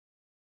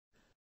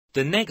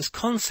The next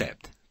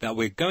concept that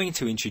we're going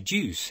to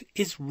introduce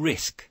is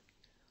risk.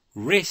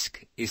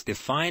 Risk is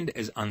defined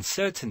as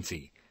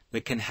uncertainty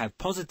that can have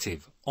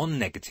positive or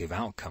negative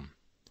outcome.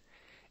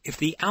 If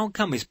the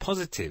outcome is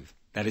positive,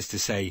 that is to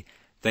say,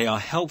 they are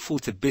helpful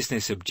to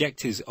business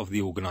objectives of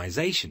the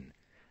organization,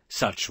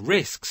 such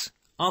risks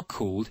are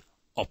called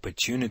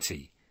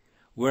opportunity,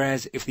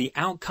 whereas if the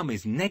outcome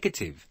is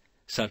negative,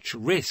 such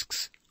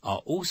risks are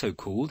also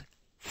called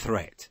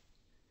threat.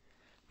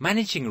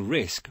 Managing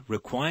risk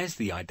requires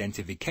the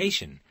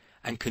identification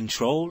and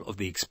control of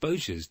the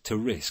exposures to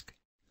risk,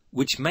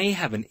 which may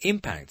have an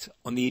impact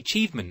on the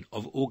achievement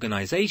of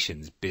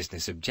organizations'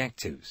 business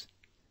objectives.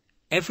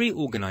 Every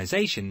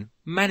organization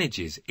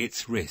manages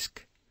its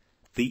risk.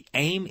 The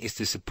aim is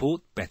to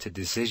support better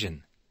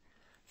decision.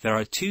 There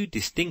are two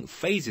distinct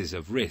phases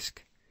of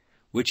risk,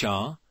 which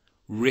are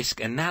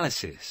risk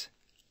analysis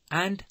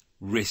and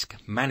risk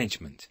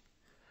management.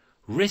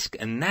 Risk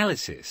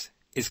analysis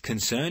is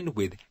concerned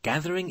with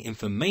gathering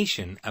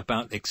information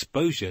about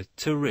exposure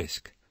to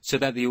risk so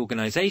that the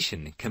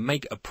organization can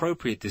make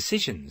appropriate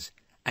decisions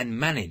and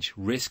manage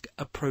risk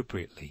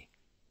appropriately.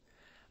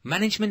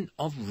 Management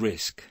of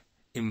risk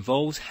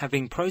involves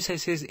having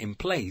processes in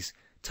place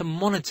to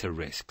monitor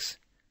risks,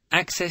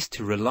 access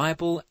to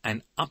reliable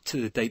and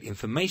up-to-the-date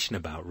information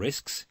about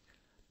risks,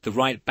 the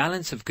right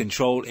balance of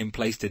control in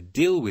place to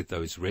deal with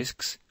those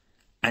risks,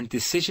 and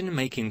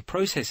decision-making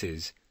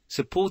processes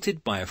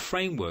supported by a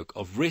framework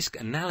of risk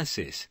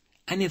analysis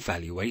and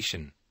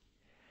evaluation.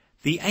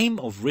 The aim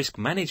of risk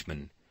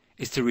management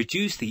is to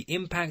reduce the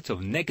impact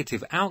of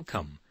negative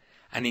outcome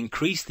and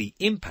increase the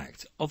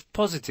impact of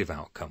positive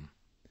outcome.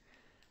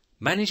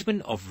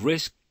 Management of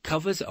risk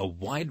covers a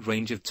wide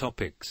range of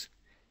topics,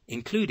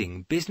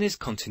 including business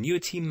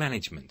continuity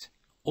management,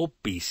 or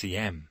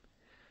BCM,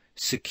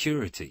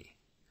 security,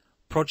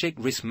 project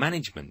risk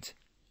management,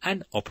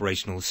 and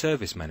operational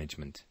service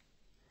management.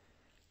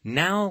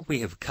 Now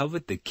we have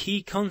covered the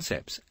key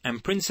concepts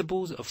and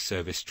principles of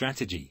service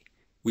strategy.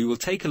 We will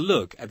take a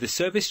look at the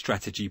service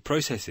strategy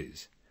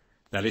processes,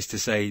 that is to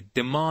say,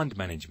 demand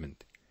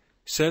management,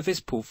 service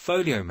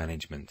portfolio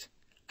management,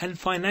 and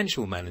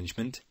financial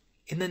management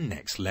in the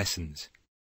next lessons.